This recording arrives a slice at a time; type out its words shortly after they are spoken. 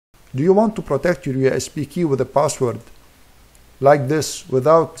Do you want to protect your USB key with a password like this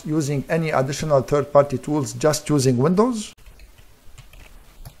without using any additional third-party tools, just using Windows?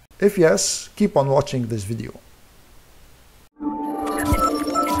 If yes, keep on watching this video.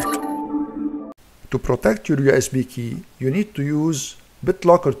 To protect your USB key, you need to use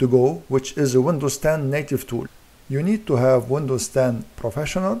BitLocker To Go, which is a Windows 10 native tool. You need to have Windows 10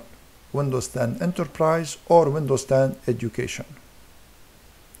 Professional, Windows 10 Enterprise, or Windows 10 Education.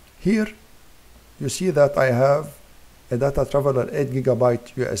 Here, you see that I have a Data Traveler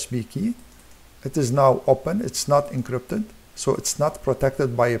 8GB USB key. It is now open, it's not encrypted, so it's not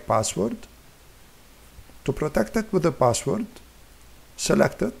protected by a password. To protect it with a password,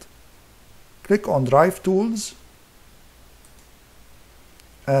 select it, click on Drive Tools,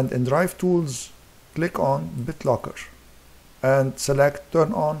 and in Drive Tools, click on BitLocker and select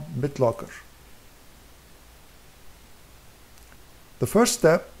Turn on BitLocker. The first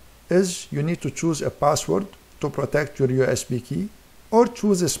step is you need to choose a password to protect your USB key, or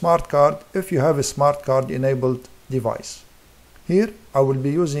choose a smart card if you have a smart card enabled device. Here I will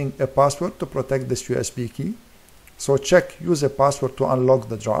be using a password to protect this USB key, so check Use a Password to unlock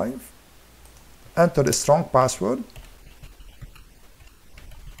the drive. Enter a strong password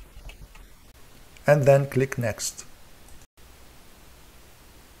and then click Next.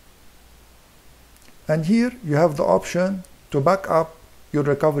 And here you have the option to back up your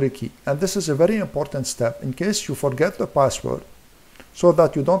recovery key, and this is a very important step in case you forget the password, so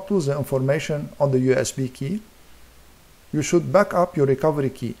that you don't lose the information on the USB key. You should back up your recovery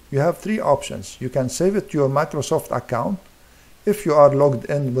key. You have three options. You can save it to your Microsoft account if you are logged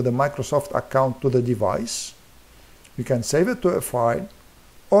in with a Microsoft account to the device. You can save it to a file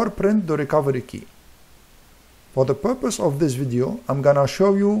or print the recovery key. For the purpose of this video, I'm gonna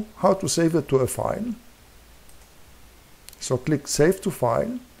show you how to save it to a file. So click Save to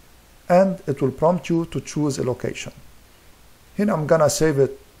File, and it will prompt you to choose a location. Here I'm gonna save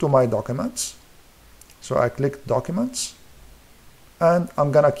it to my documents. So I click Documents, and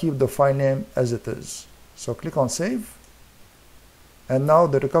I'm gonna keep the file name as it is. So click on Save, and now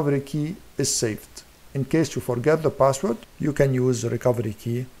the recovery key is saved. In case you forget the password, you can use the recovery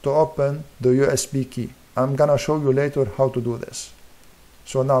key to open the USB key. I'm gonna show you later how to do this.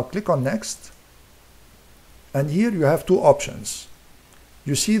 So now click on Next, and here you have two options.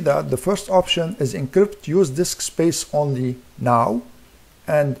 You see that the first option is Encrypt Use Disk Space Only Now,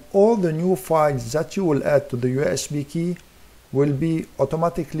 and all the new files that you will add to the USB key will be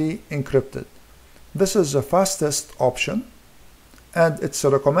automatically encrypted. This is the fastest option, and it's a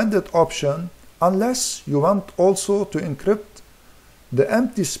recommended option unless you want also to encrypt the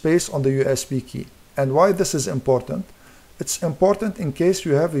empty space on the USB key. And why this is important? It's important in case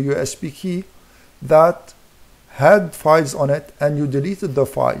you have a USB key that had files on it and you deleted the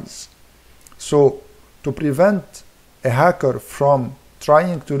files. So to prevent a hacker from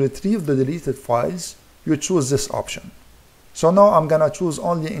trying to retrieve the deleted files, you choose this option. So now I'm gonna choose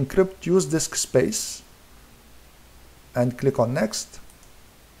only Encrypt Use Disk Space and click on Next.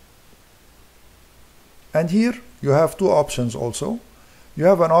 And here you have two options also. You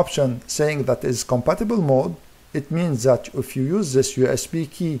have an option saying that is compatible mode. It means that if you use this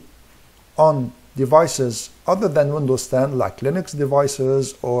USB key on devices other than Windows 10, like Linux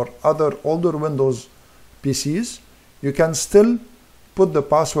devices or other older Windows PCs, you can still put the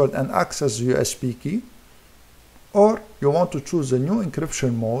password and access the USB key. Or you want to choose a new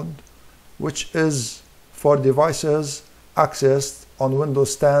encryption mode, which is for devices accessed on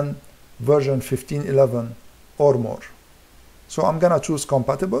Windows 10 version 15.11 or more. So I'm gonna choose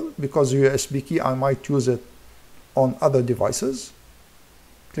compatible because the USB key I might use it on other devices.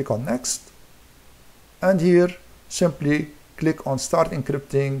 Click on Next, and here simply click on Start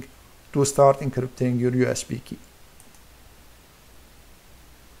Encrypting to start encrypting your USB key.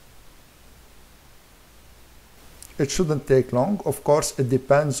 It shouldn't take long. Of course, it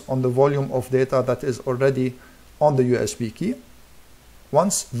depends on the volume of data that is already on the USB key.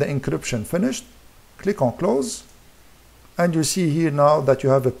 Once the encryption finished, click on Close, and you see here now that you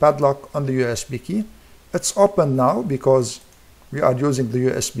have a padlock on the USB key. It's open now because we are using the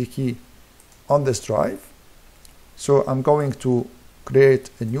USB key on this drive. So I'm going to create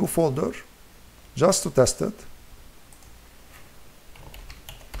a new folder just to test it.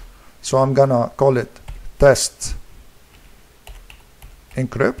 So I'm gonna call it Test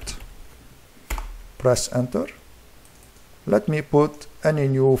Encrypt. Press Enter. Let me put any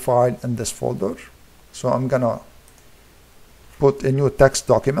new file in this folder. So I'm gonna put a new text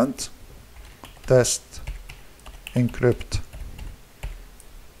document, Test Encrypt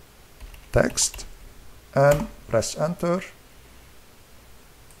Text, and press Enter.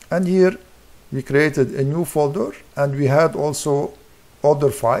 And here we created a new folder, and we had also other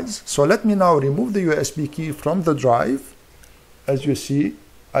files. So let me now remove the USB key from the drive. As you see,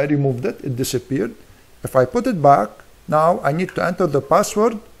 I removed it, it disappeared. If I put it back, now I need to enter the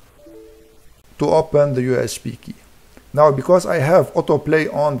password to open the USB key. Now, because I have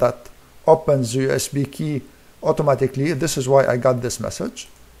autoplay on that opens the USB key automatically, this is why I got this message.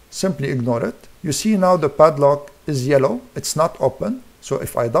 Simply ignore it. You see now the padlock is yellow, it's not open. So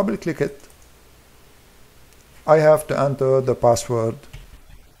if I double click it, I have to enter the password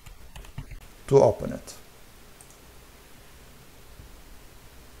to open it.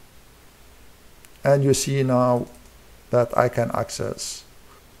 And you see now that I can access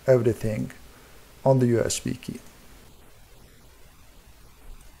everything on the USB key.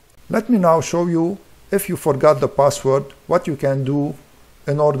 Let me now show you, if you forgot the password, what you can do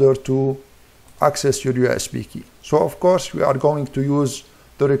in order to access your USB key. So of course we are going to use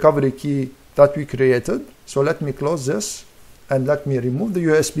the recovery key that we created. So let me close this and let me remove the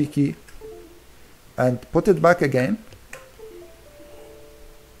USB key and put it back again.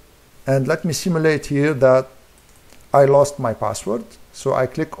 And let me simulate here that I lost my password. So I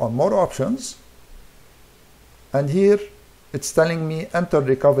click on more options, and here it's telling me enter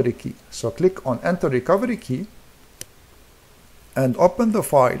recovery key. So click on enter recovery key and open the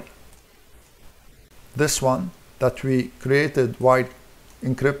file, this one that we created while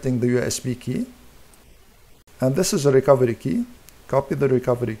encrypting the USB key. And this is a recovery key. Copy the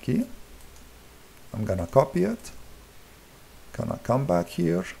recovery key. I'm gonna copy it. Gonna come back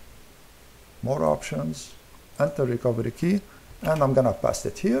here, more options, enter recovery key, and I'm gonna paste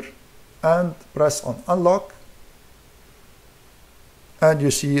it here and press on unlock. And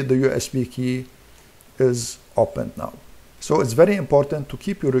you see the USB key is opened now. So it's very important to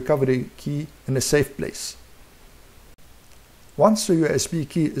keep your recovery key in a safe place. Once the USB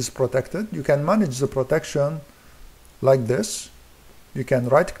key is protected, you can manage the protection like this. You can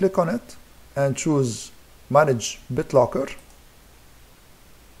right click on it and choose manage BitLocker.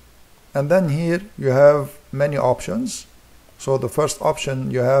 And then here you have many options. So the first option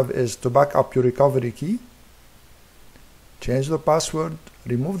you have is to back up your recovery key, change the password,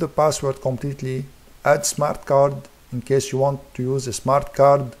 remove the password completely, add smart card in case you want to use a smart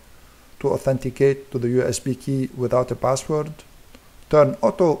card to authenticate to the USB key without a password, turn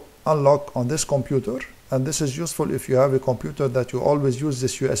auto unlock on this computer, and this is useful if you have a computer that you always use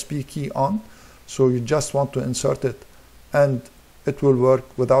this USB key on, so you just want to insert it and it will work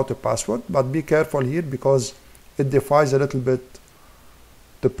without a password. But be careful here because it defies a little bit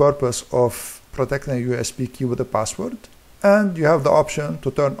the purpose of protecting a USB key with a password. And you have the option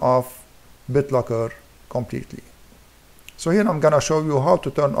to turn off BitLocker completely. So here I'm gonna show you how to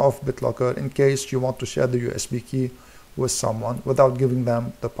turn off BitLocker in case you want to share the USB key with someone without giving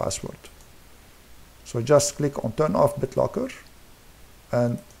them the password. So just click on turn off BitLocker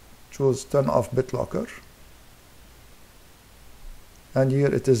and choose turn off BitLocker. And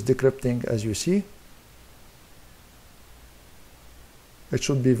here it is decrypting, as you see. It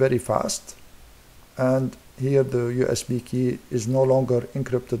should be very fast. And here the USB key is no longer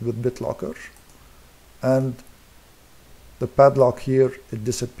encrypted with BitLocker. And the padlock here, it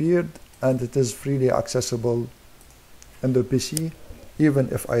disappeared, and it is freely accessible in the PC, even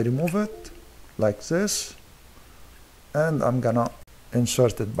if I remove it like this. And I'm gonna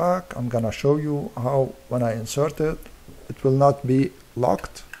insert it back. I'm gonna show you how when I insert it, it will not be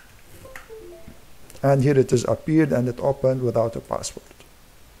locked. And here it is appeared and it opened without a password.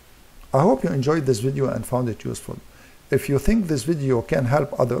 I hope you enjoyed this video and found it useful. If you think this video can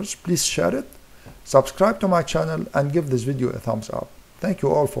help others, please share it, subscribe to my channel, and give this video a thumbs up. Thank you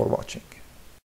all for watching.